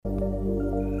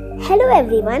Hello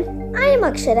everyone, I am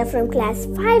Akshara from class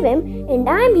 5M and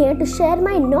I am here to share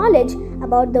my knowledge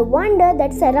about the wonder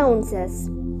that surrounds us.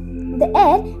 The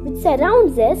air which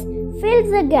surrounds us fills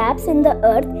the gaps in the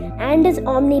earth and is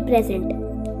omnipresent.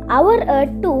 Our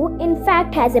earth too in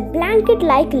fact has a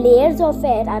blanket-like layers of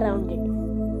air around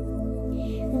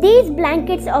it. These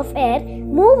blankets of air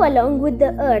move along with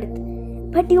the earth.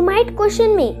 But you might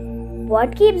question me,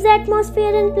 what keeps the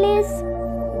atmosphere in place?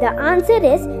 The answer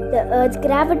is the Earth's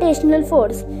gravitational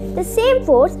force, the same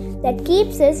force that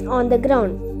keeps us on the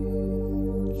ground.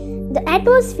 The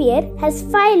atmosphere has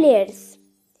 5 layers.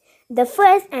 The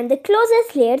first and the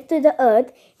closest layer to the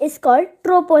Earth is called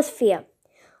troposphere.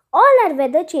 All our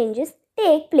weather changes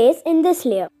take place in this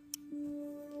layer.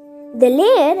 The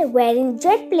layer wherein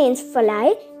jet planes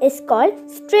fly is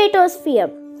called stratosphere.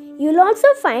 You'll also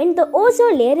find the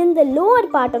ozone layer in the lower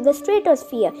part of the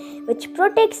stratosphere, which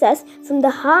protects us from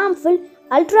the harmful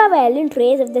ultraviolet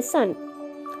rays of the sun.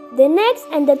 The next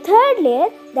and the third layer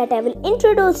that I will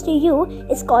introduce to you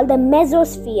is called the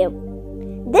mesosphere.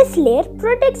 This layer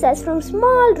protects us from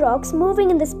small rocks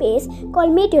moving in the space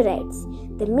called meteorites.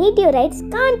 The meteorites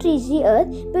can't reach the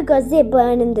earth because they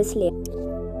burn in this layer.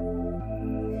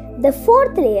 The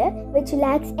fourth layer, which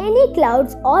lacks any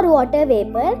clouds or water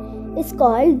vapor, is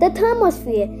called the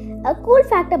thermosphere. A cool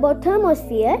fact about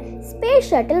thermosphere, space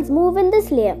shuttles move in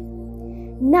this layer.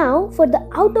 Now for the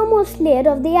outermost layer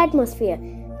of the atmosphere,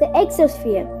 the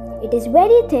exosphere. It is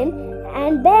very thin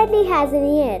and barely has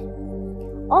any air.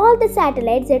 All the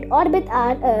satellites that orbit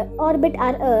our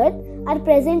Earth are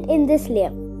present in this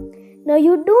layer. Now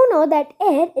you do know that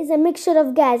air is a mixture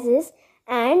of gases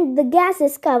and the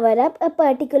gases cover up a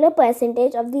particular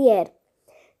percentage of the air.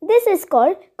 This is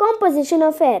called composition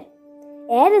of air.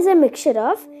 Air is a mixture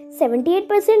of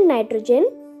 78% nitrogen,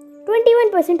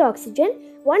 21% oxygen,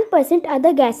 1%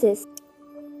 other gases.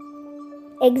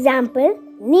 Example: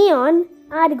 neon,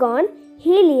 argon,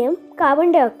 helium,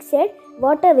 carbon dioxide,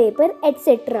 water vapor,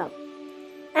 etc.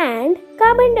 And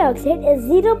carbon dioxide is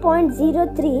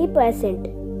 0.03%.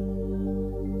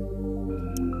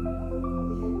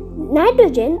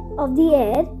 Nitrogen of the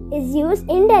air is used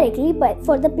indirectly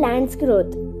for the plant's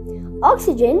growth.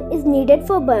 Oxygen is needed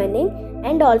for burning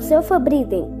and also for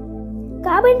breathing.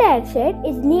 Carbon dioxide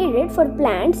is needed for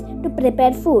plants to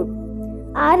prepare food.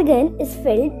 Argon is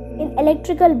filled in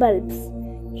electrical bulbs.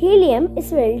 Helium is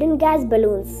filled in gas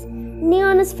balloons.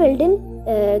 Neon is filled in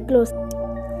glow sticks.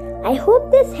 I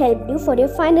hope this helped you for your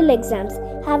final exams.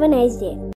 Have a nice day.